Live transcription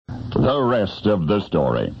The rest of the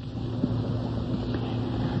story.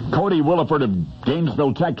 Cody Williford of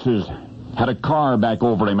Gainesville, Texas, had a car back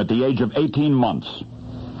over him at the age of 18 months.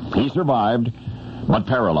 He survived, but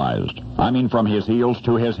paralyzed. I mean from his heels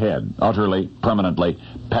to his head, utterly, permanently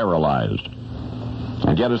paralyzed.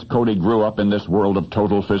 And yet as Cody grew up in this world of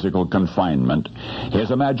total physical confinement, his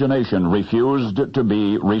imagination refused to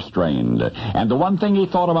be restrained. And the one thing he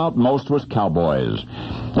thought about most was cowboys.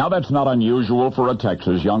 Now, that's not unusual for a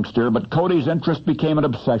Texas youngster, but Cody's interest became an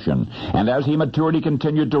obsession. And as he matured, he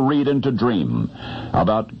continued to read and to dream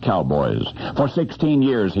about cowboys. For 16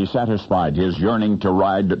 years, he satisfied his yearning to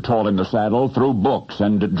ride tall in the saddle through books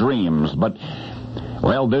and dreams. But,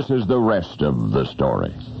 well, this is the rest of the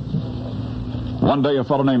story. One day, a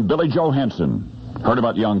fellow named Billy Joe Henson heard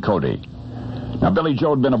about young Cody. Now, Billy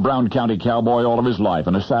Joe had been a Brown County cowboy all of his life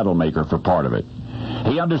and a saddle maker for part of it.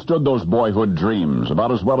 He understood those boyhood dreams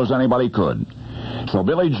about as well as anybody could. So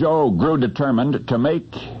Billy Joe grew determined to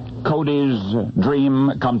make Cody's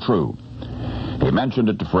dream come true. He mentioned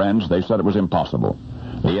it to friends. They said it was impossible.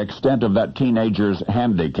 The extent of that teenager's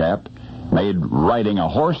handicap made riding a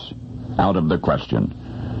horse out of the question.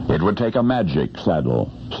 It would take a magic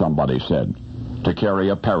saddle, somebody said, to carry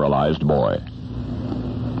a paralyzed boy.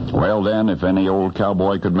 Well, then, if any old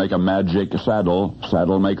cowboy could make a magic saddle,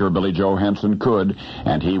 saddle maker Billy Joe Henson could,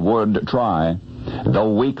 and he would try.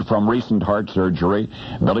 Though weak from recent heart surgery,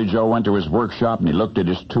 Billy Joe went to his workshop and he looked at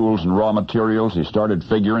his tools and raw materials. He started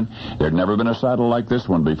figuring there'd never been a saddle like this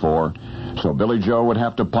one before. So Billy Joe would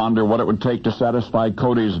have to ponder what it would take to satisfy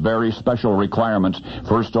Cody's very special requirements.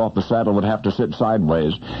 First off, the saddle would have to sit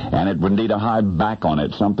sideways, and it would need a high back on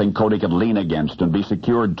it, something Cody could lean against and be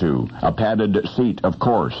secured to. A padded seat, of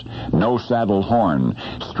course. No saddle horn.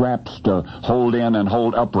 Straps to hold in and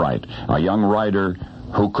hold upright. A young rider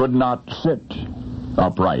who could not sit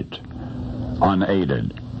upright,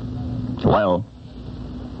 unaided. Well,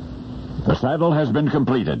 the saddle has been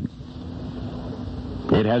completed.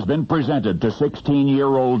 It has been presented to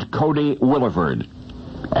 16-year-old Cody Williford.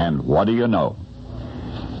 And what do you know?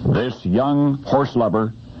 This young horse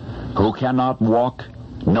lover, who cannot walk,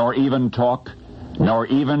 nor even talk, nor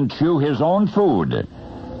even chew his own food,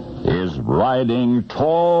 is riding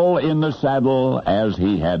tall in the saddle as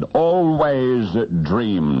he had always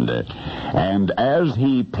dreamed, and as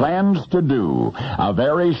he plans to do a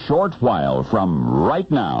very short while from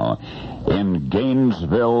right now in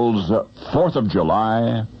Gainesville's 4th of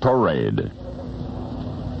July parade.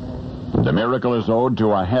 The miracle is owed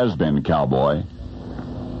to a has-been cowboy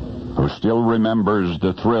who still remembers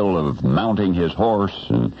the thrill of mounting his horse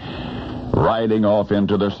and riding off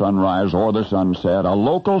into the sunrise or the sunset, a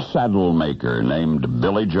local saddle maker named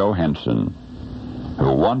Billy Joe Henson,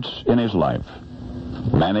 who once in his life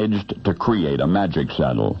managed to create a magic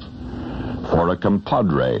saddle for a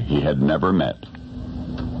compadre he had never met.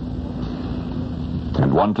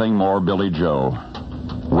 And one thing more, Billy Joe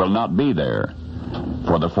will not be there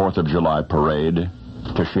for the 4th of July parade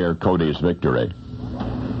to share Cody's victory.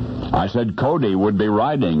 I said Cody would be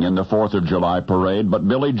riding in the 4th of July parade, but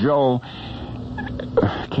Billy Joe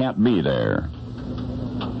can't be there.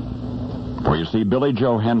 For you see, Billy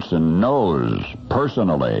Joe Henson knows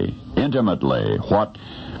personally, intimately, what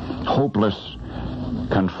hopeless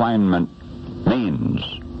confinement means.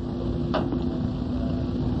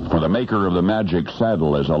 For the maker of the magic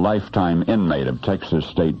saddle is a lifetime inmate of Texas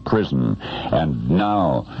State Prison. And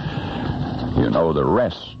now, you know the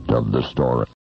rest of the story.